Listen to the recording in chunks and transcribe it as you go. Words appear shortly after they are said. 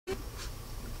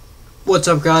What's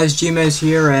up guys, Gmez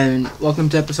here and welcome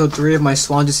to episode 3 of my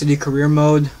Swansea City career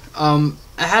mode. I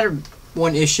had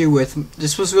one issue with,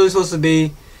 this was really supposed to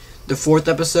be the 4th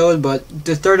episode, but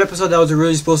the 3rd episode that was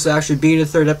really supposed to actually be the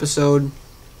 3rd episode,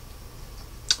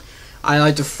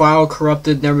 the file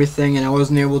corrupted and everything and I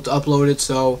wasn't able to upload it,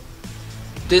 so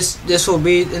this will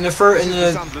be in the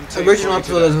original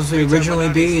episode that was supposed to originally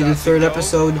be the 3rd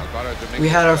episode. We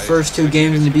had our first 2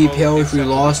 games in the BPL which we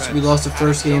lost. We lost the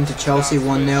first game to Chelsea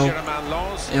 1-0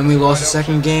 and we lost the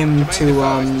second game to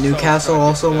Newcastle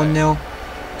also 1-0.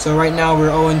 So right now we're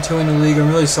 0-2 in the league. I'm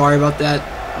really sorry about that,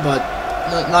 but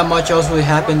not much else really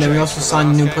happened. And we also signed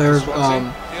a new player,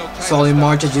 Solly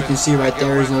March, as you can see right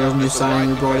there. Is another new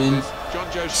signing we brought in.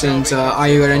 Since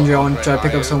Ayu got injured, I want to try to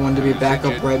pick up someone to be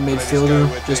backup right midfielder,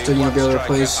 just to be able to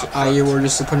replace Ayu, or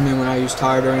just to put him in when Ayu's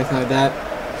tired or anything like that.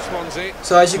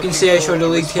 So as you can see, I showed the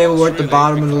league table. We're at the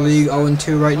bottom of the league,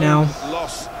 0-2 right now.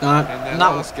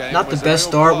 Not the best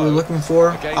start we're looking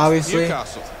for, obviously.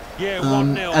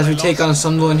 As we take on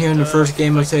Sunderland here in the first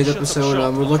game of today's episode,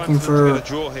 we're looking for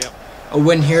a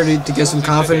win here to get some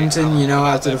confidence in,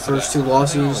 after the first 2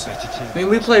 losses. I mean,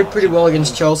 we played pretty well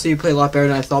against Chelsea. We played a lot better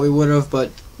than I thought we would have,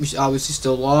 but we obviously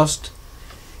still lost.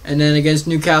 And then against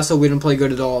Newcastle, we didn't play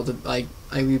good at all.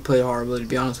 We played horribly, to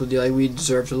be honest with you. We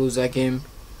deserved to lose that game.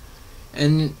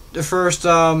 And the first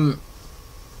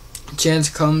chance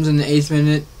comes in the 8th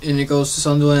minute, and it goes to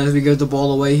Sunderland as we give the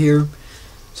ball away here.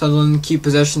 Sunderland keep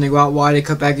possession. They go out wide. They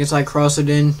cut back inside, cross it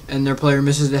in, and their player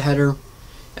misses the header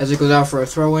as it goes out for a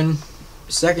throw-in.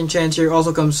 Second chance here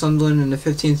also comes Sunderland in the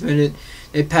 15th minute.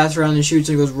 They pass around and shoots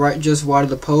and it goes right just wide of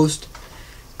the post.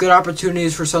 Good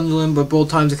opportunities for Sunderland, but both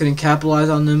times they couldn't capitalize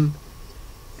on them.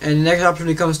 And the next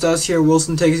opportunity comes to us here.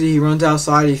 Wilson takes it. He runs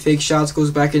outside. He fakes shots,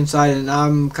 goes back inside, and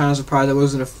I'm kind of surprised that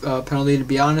wasn't a penalty, to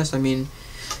be honest. I mean,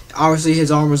 obviously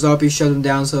his arm was up. He shut him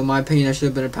down, so in my opinion that should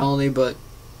have been a penalty, but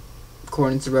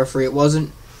according to the referee it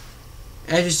wasn't.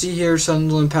 As you see here,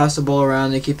 Sunderland pass the ball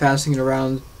around. They keep passing it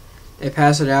around. They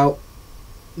pass it out.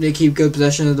 They keep good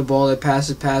possession of the ball. They pass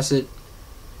it,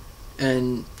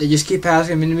 and they just keep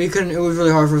passing. I mean, it was really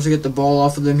hard for us to get the ball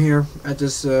off of them here at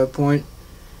this point.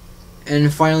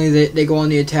 And finally, they go on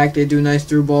the attack. They do a nice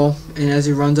through ball, and as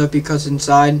he runs up, he cuts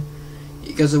inside.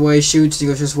 He cuts away, shoots. He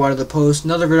goes just wide of the post.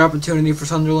 Another good opportunity for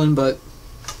Sunderland, but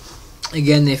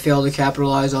again, they fail to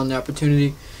capitalize on the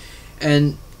opportunity.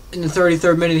 And in the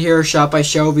 33rd minute here, a shot by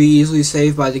Shelby, easily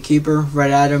saved by the keeper.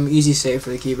 Right at him, easy save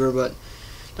for the keeper, but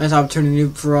nice opportunity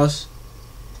for us.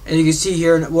 And you can see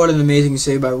here, what an amazing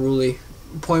save by Rulli.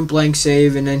 Point blank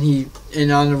save, and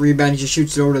then on the rebound, he just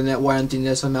shoots it over the net wide empty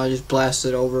net, somehow just blasts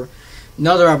it over.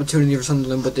 Another opportunity for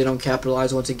Sunderland, but they don't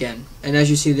capitalize once again. And as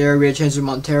you see there, we had a chance with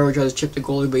Montero, tries to chip the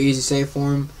goalie, but easy save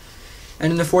for him.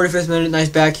 And in the 45th minute, nice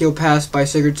backheel pass by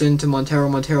Sigurdsson to Montero.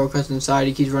 Montero cuts inside,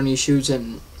 he keeps running, he shoots,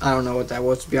 and I don't know what that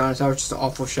was, to be honest. That was just an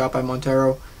awful shot by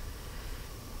Montero.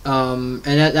 And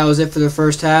that was it for the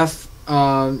first half.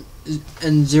 And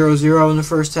 0-0 in the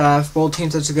first half. Both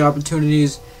teams had some good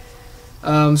opportunities.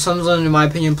 Sunderland, in my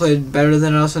opinion, played better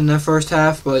than us in the first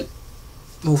half, but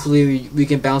hopefully we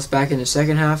can bounce back in the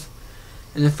second half.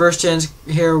 In the first chance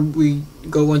here, we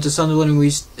went to Sunderland and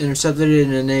we intercepted it,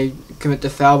 and then they commit the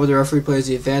foul, but the referee plays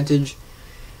the advantage.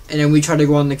 And then we try to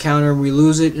go on the counter, we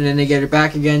lose it, and then they get it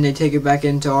back again. They take it back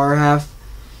into our half.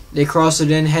 They cross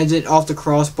it in, heads it off the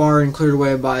crossbar, and cleared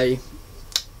away by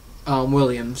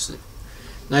Williams.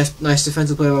 Nice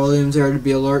defensive play by Williams there to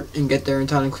be alert and get there in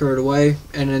time and clear it away.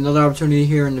 And another opportunity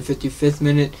here in the 55th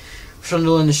minute.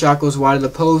 Sunderland, the shot goes wide of the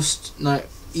post. Not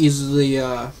easily.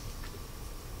 It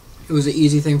was an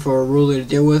easy thing for Rulli to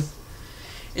deal with.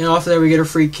 And off there we get a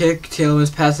free kick.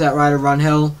 Tielemans passes that right to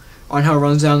Rangel. Rangel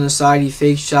runs down the side. He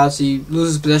fakes shots. He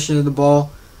loses possession of the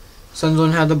ball.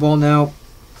 Sunderland had the ball now.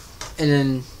 And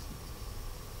then,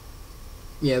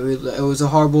 yeah, it was a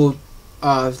horrible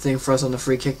thing for us on the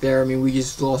free kick there. I mean, we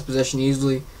just lost possession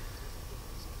easily.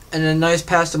 And then nice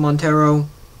pass to Montero.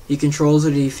 He controls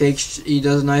it. He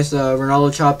does a nice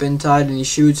Ronaldo chop inside, and he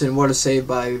shoots. And what a save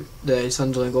by the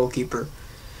Sunderland goalkeeper.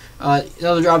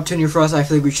 Another opportunity for us. I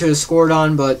feel like we should have scored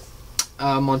on, but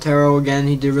Montero again.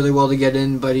 He did really well to get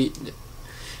in, but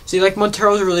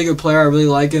Montero's a really good player. I really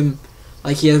like him.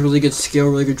 He has really good skill,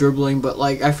 really good dribbling. But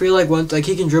I feel like once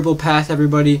he can dribble past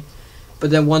everybody. But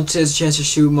then once he has a chance to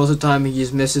shoot, most of the time he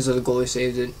just misses or the goalie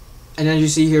saves it. And as you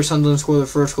see here, Sunderland scored the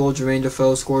first goal. Jermaine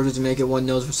Defoe scores it to make it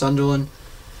 1-0 for Sunderland.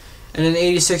 And in the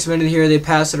 86th minute here, they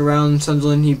pass it around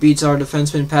Sunderland. He beats our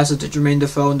defenseman, passes it to Jermaine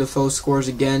Defoe, and Defoe scores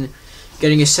again,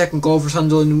 getting a second goal for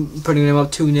Sunderland, putting them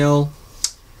up 2-0.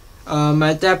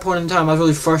 At that point in time, I was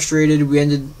really frustrated. We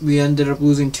ended up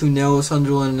losing 2-0 to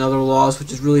Sunderland, another loss,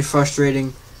 which is really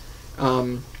frustrating.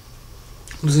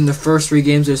 Losing the first 3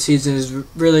 games of the season is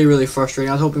really, really frustrating.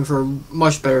 I was hoping for a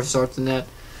much better start than that.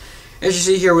 As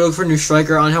you see here, we look for a new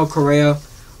striker, Angel Correa.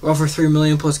 We offer $3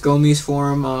 million plus Gomes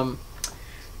for him.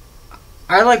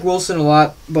 I like Wilson a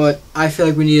lot, but I feel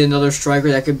like we need another striker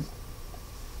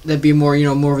that'd be more,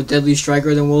 more of a deadly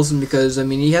striker than Wilson, because I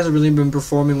mean he hasn't really been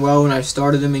performing well when I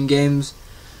started him in games.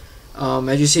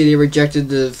 As you see, they rejected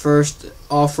the first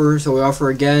offer, so we offer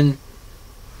again.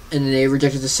 And then they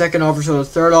rejected the second offer, so the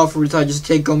third offer we decided just to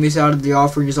take Gomes out of the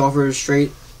offer and just offer it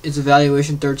straight. Its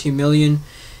evaluation $13 million,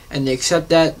 and they accept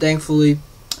that. Thankfully,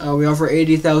 we offer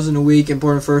 $80,000 a week,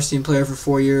 important first team player for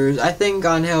 4 years. I think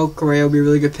Angel Correa will be a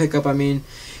really good pickup. I mean,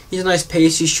 he's a nice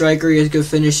pacey striker. He has good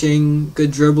finishing,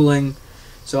 good dribbling,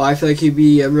 so I feel like he'd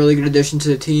be a really good addition to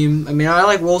the team. I mean, I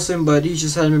like Wilson, but he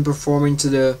just hasn't been performing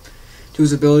to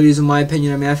his abilities, in my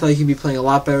opinion. I mean, I feel like he'd be playing a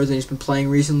lot better than he's been playing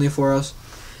recently for us.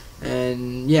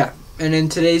 And yeah, and in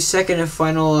today's second and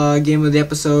final game of the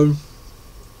episode,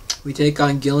 we take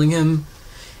on Gillingham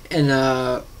in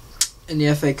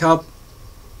the FA Cup.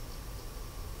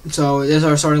 So there's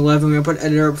our starting 11. We're gonna put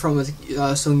editor up front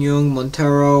with Sung Young,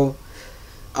 Montero,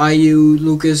 Ayu,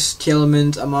 Lucas,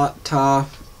 Tielemans, Amata,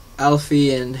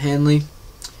 Alfie, and Hanley.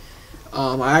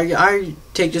 I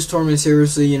take this tournament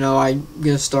seriously. I'm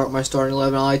gonna start my starting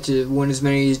 11. I like to win as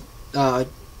many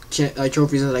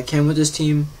trophies as I can with this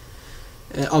team.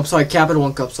 I'm sorry, Capital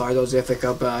One Cup. Sorry, that was the FA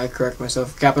Cup. I correct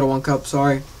myself. Capital One Cup.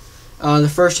 Sorry. The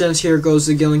first chance here goes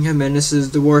to Gillingham, and this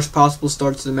is the worst possible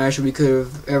start to the match we could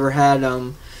have ever had.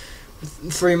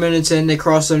 3 minutes in, they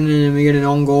cross it in, and we get an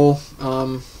own goal.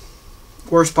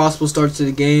 Worst possible start to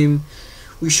the game.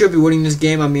 We should be winning this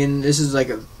game. I mean, this is like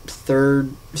a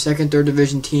second, third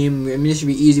division team. I mean, this should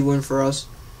be an easy win for us.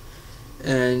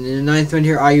 And in the 9th minute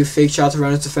here, Ayu fake shots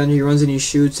around his defender. He runs and he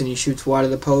shoots wide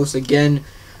of the post. Again,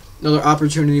 another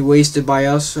opportunity wasted by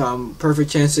us. Perfect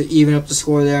chance to even up the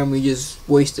score there, and we just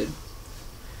wasted.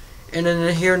 And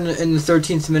then here in the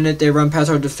 13th minute, they run past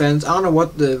our defense. I don't know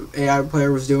what the AI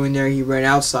player was doing there. He ran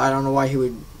outside. I don't know why he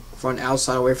would run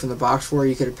outside away from the box for.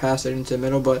 He could have passed it into the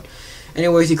middle. But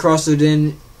anyways, he crossed it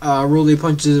in. Rulli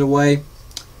punches it away.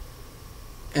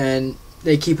 And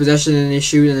they keep possession and they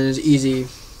shoot, and then it's easy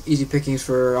pickings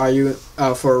for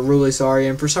Rulli, sorry.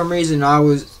 And for some reason,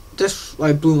 this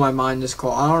blew my mind, this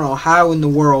call. I don't know how in the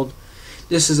world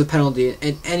this is a penalty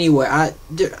in any way.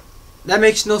 That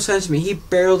makes no sense to me. He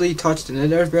barely touched it.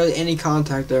 There's barely any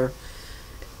contact there.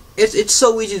 It's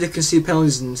so easy to concede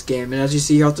penalties in this game. And as you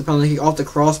see, off the penalty, off the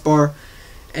crossbar,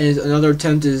 and another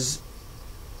attempt is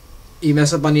he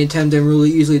messed up on the attempt and really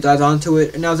easily dives onto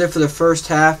it. And that was it for the first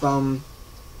half.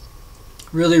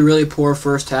 Really, really poor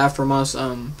first half from us.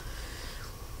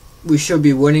 We should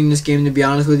be winning this game, to be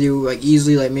honest with you,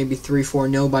 easily, maybe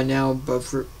 3-4-0 by now.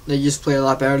 But they just played a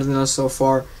lot better than us so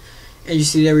far. And you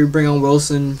see that we bring on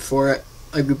Wilson for it.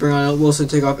 We bring on Wilson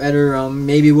to take off Eder.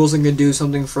 Maybe Wilson could do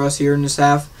something for us here in this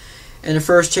half. And the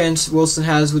first chance Wilson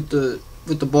has with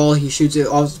the ball, he shoots it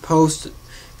off the post,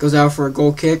 goes out for a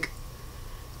goal kick.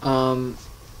 I don't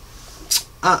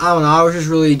know. I was just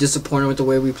really disappointed with the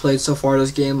way we played so far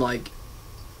this game.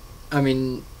 I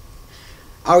mean,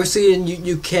 obviously,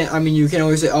 you can't. I mean, you can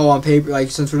always say, "Oh, on paper,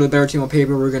 since we're the better team on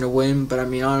paper, we're gonna win." But I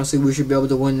mean, honestly, we should be able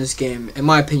to win this game, in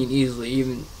my opinion, easily.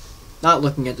 Even not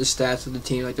looking at the stats of the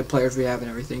team, the players we have and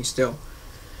everything, still.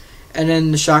 And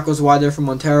then the shot goes wide there from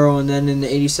Montero, and then in the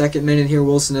 82nd minute here,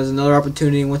 Wilson has another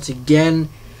opportunity. Once again,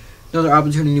 another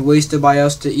opportunity wasted by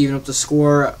us to even up the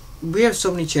score. We have so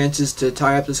many chances to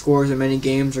tie up the scores in many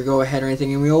games or go ahead or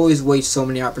anything, and we always waste so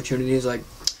many opportunities.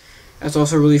 That's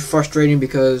also really frustrating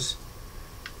because,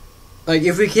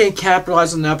 if we can't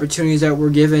capitalize on the opportunities that we're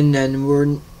given, then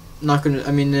we're not gonna.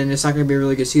 I mean, then it's not gonna be a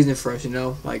really good season for us.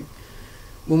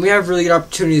 When we have really good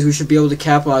opportunities, we should be able to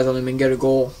capitalize on them and get a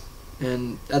goal.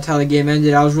 And that's how the game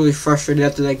ended. I was really frustrated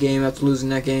after that game, after losing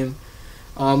that game.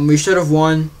 We should have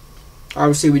won.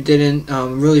 Obviously, we didn't.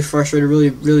 Really frustrated.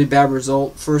 Really, really bad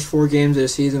result. First 4 games of the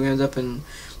season, we ended up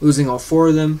losing all 4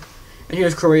 of them. And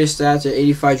here's Correa's stats at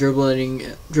 85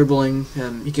 dribbling.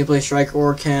 He can play striker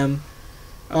or cam.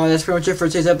 That's pretty much it for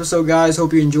today's episode, guys.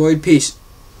 Hope you enjoyed. Peace.